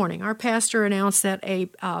Sunday morning, our pastor announced that a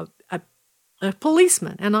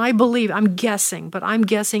policeman, and I'm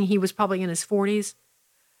guessing he was probably in his 40s,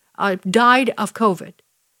 died of COVID.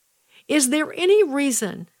 Is there any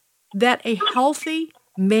reason that a healthy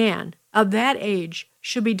man of that age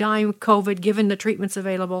should be dying of COVID given the treatments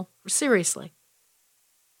available? Seriously.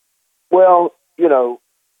 Well, I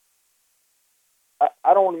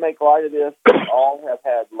don't want to make light of this. We all have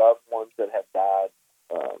had loved ones that have died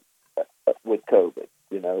with COVID.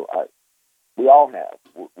 We all have.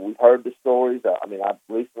 We've heard the stories. I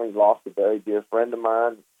recently lost a very dear friend of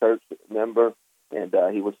mine, church member, and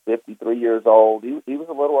he was 53 years old. He was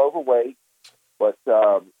a little overweight, but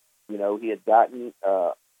he had gotten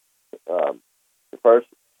the first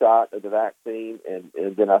shot of the vaccine, and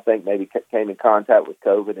then I think maybe came in contact with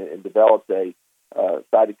COVID and developed a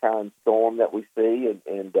cytokine storm that we see,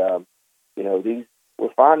 and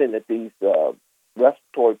we're finding that these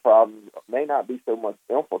respiratory problems may not be so much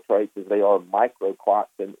infiltrates as they are microclots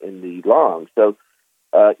in the lungs. So,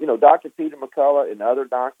 Dr. Peter McCullough and other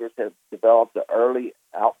doctors have developed an early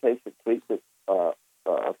outpatient treatment of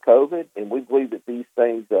COVID, and we believe that these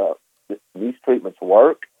treatments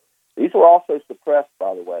work. These were also suppressed,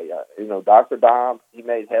 by the way. Dr. Dobbs, he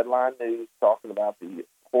made headline news talking about the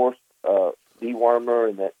horse dewormer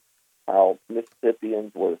and that how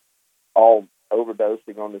Mississippians were all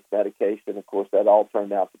overdosing on this medication. Of course, that all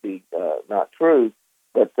turned out to be not true.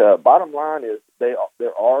 But bottom line is there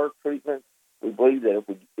are treatments. We believe that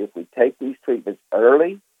if we take these treatments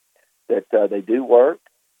early, that they do work.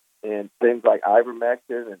 And things like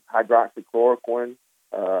ivermectin and hydroxychloroquine,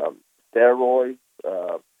 steroids,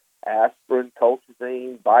 aspirin,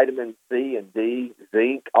 colchicine, vitamin C and D,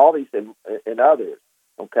 zinc, all these and others.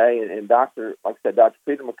 Okay, and Dr.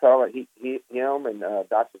 Peter McCullough, him and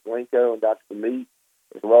Dr. Glenko and Dr. Meat,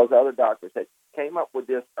 as well as other doctors, that came up with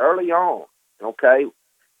this early on. Okay,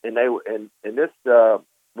 and they were and this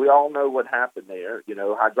we all know what happened there.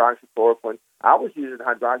 Hydroxychloroquine. I was using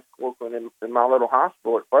hydroxychloroquine in my little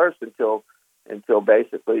hospital at first until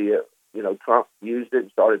basically Trump used it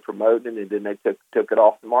and started promoting it, and then they took it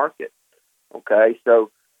off the market. Okay,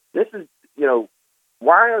 so this is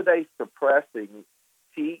why are they suppressing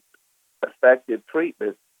cheap, effective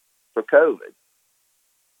treatments for COVID?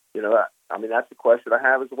 That's the question I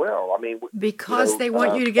have as well. Because they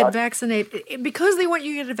want you to get vaccinated. Because they want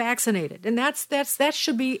you to get vaccinated, and that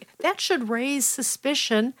should raise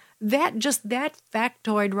suspicion. That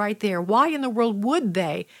factoid right there. Why in the world would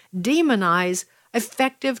they demonize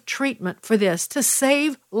effective treatment for this to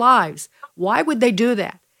save lives? Why would they do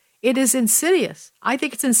that? It is insidious. I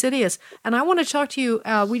think it's insidious. And I want to talk to you.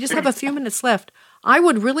 We just have a few minutes left. I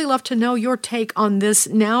would really love to know your take on this.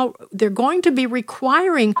 Now, they're going to be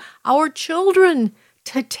requiring our children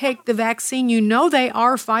to take the vaccine. You know they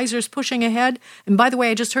are. Pfizer's pushing ahead. And by the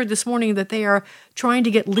way, I just heard this morning that they are trying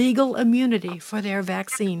to get legal immunity for their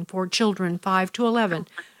vaccine for children 5 to 11.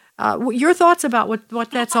 Your thoughts about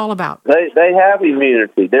what that's all about? They have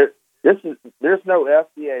immunity. There's no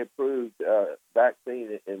FDA-approved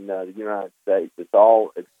vaccine in the United States. It's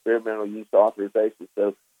all experimental use authorization.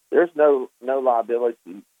 So there's no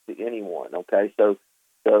liability to anyone. Okay, so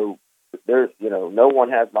there's no one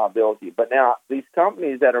has liability. But now these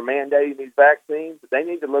companies that are mandating these vaccines, they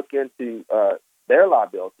need to look into their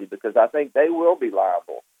liability, because I think they will be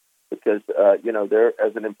liable. Because they're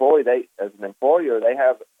as an employer, they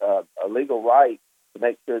have a legal right to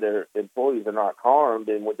make sure their employees are not harmed.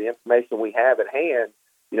 And with the information we have at hand,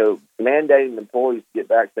 mandating employees to get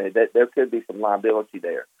vaccinated, there could be some liability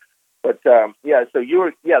there. But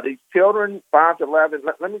these children 5 to 11.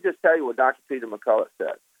 Let me just tell you what Dr. Peter McCullough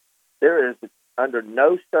said. There is under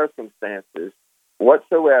no circumstances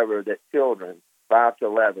whatsoever that children 5 to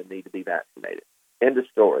 11 need to be vaccinated. End of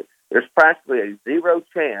story. There's practically a zero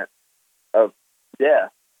chance of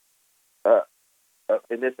death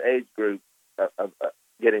in this age group of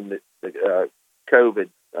getting the COVID,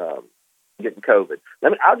 getting COVID.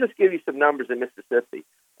 I'll just give you some numbers in Mississippi.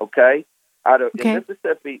 Okay, in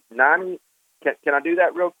Mississippi, 90. Can I do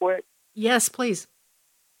that real quick? Yes, please.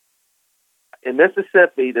 In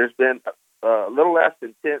Mississippi, there's been a little less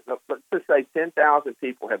than 10. Let's just say 10,000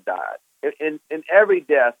 people have died. In every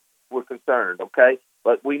death, we're concerned. Okay,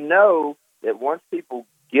 but we know that once people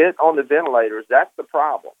get on the ventilators, that's the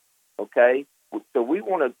problem. Okay, so we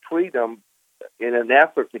want to treat them in an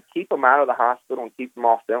effort to keep them out of the hospital and keep them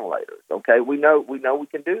off ventilators. Okay, we know we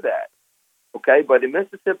can do that. Okay, but in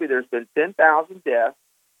Mississippi, there's been 10,000 deaths.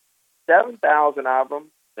 7,000 of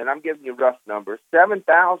them, and I'm giving you rough numbers,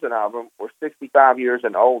 7,000 of them were 65 years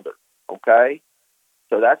and older. Okay,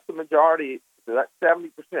 so that's the majority. So that's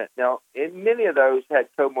 70%. Now, and many of those had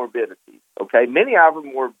comorbidities. Okay, many of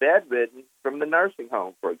them were bedridden from the nursing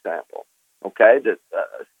home, for example. Okay,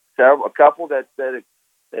 a couple that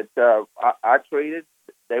I treated,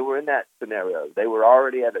 they were in that scenario. They were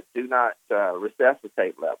already at a do not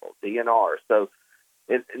resuscitate level, DNR. So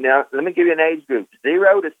now let me give you an age group: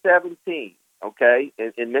 0 to 17. Okay,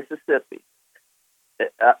 in Mississippi,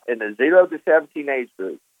 in the 0 to 17 age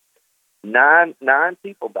group, nine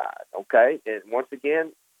people died. Okay, and once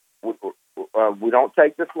again, we don't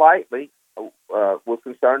take this lightly. We're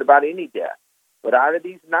concerned about any death. But out of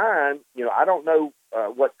these 9, I don't know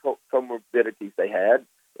what comorbidities they had.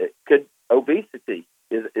 Obesity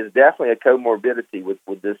is definitely a comorbidity with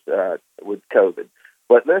this with COVID.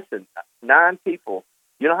 But listen, 9 people.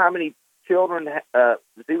 You know how many children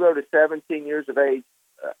 0 to 17 years of age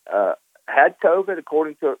had COVID,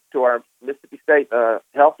 according to our Mississippi State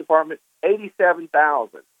Health Department?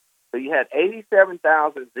 87,000. So you had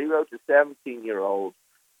 87,000 0 to 17-year-olds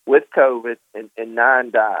with COVID, and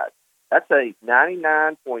 9 died. That's a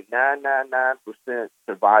 99.999%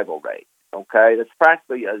 survival rate. Okay, that's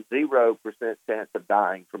practically a 0% chance of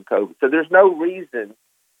dying from COVID. So there's no reason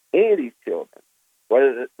any of these children,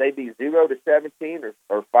 whether they be 0 to 17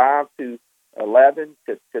 or 5 to 11,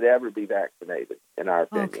 could ever be vaccinated, in our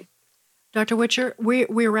opinion. Okay. Dr. Witcher,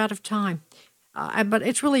 we're out of time. But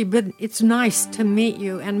it's it's nice to meet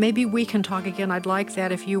you, and maybe we can talk again. I'd like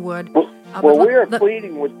that if you would. Well, we are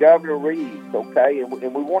pleading with Governor Reeves, okay, and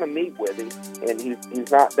we want to meet with him, and he's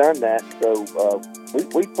not done that. So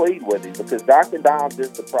we plead with him, because Dr. Dobbs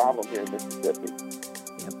is the problem here in Mississippi.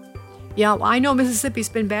 Yeah, I know Mississippi's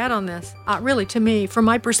been bad on this. Really, to me, from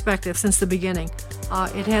my perspective, since the beginning,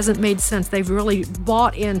 it hasn't made sense. They've really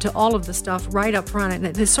bought into all of the stuff right up front, and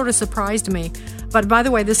it sort of surprised me. But by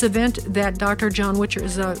the way, this event that Dr. John Witcher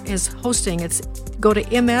is hosting, go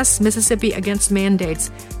to MS, Mississippi Against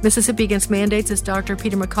Mandates. Mississippi Against Mandates is Dr.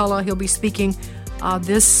 Peter McCullough. He'll be speaking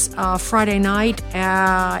this Friday night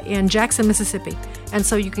in Jackson, Mississippi. And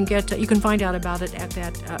so you can find out about it at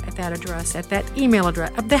that address, at that email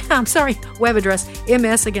address. Web address,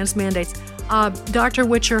 MS Against Mandates. Dr.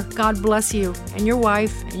 Witcher, God bless you and your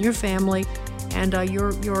wife and your family and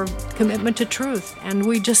your commitment to truth. And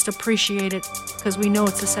we just appreciate it because we know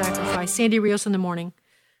it's a sacrifice. Sandy Rios in the morning.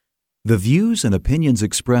 The views and opinions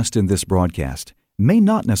expressed in this broadcast may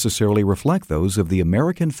not necessarily reflect those of the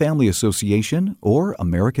American Family Association or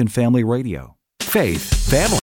American Family Radio. Faith, family.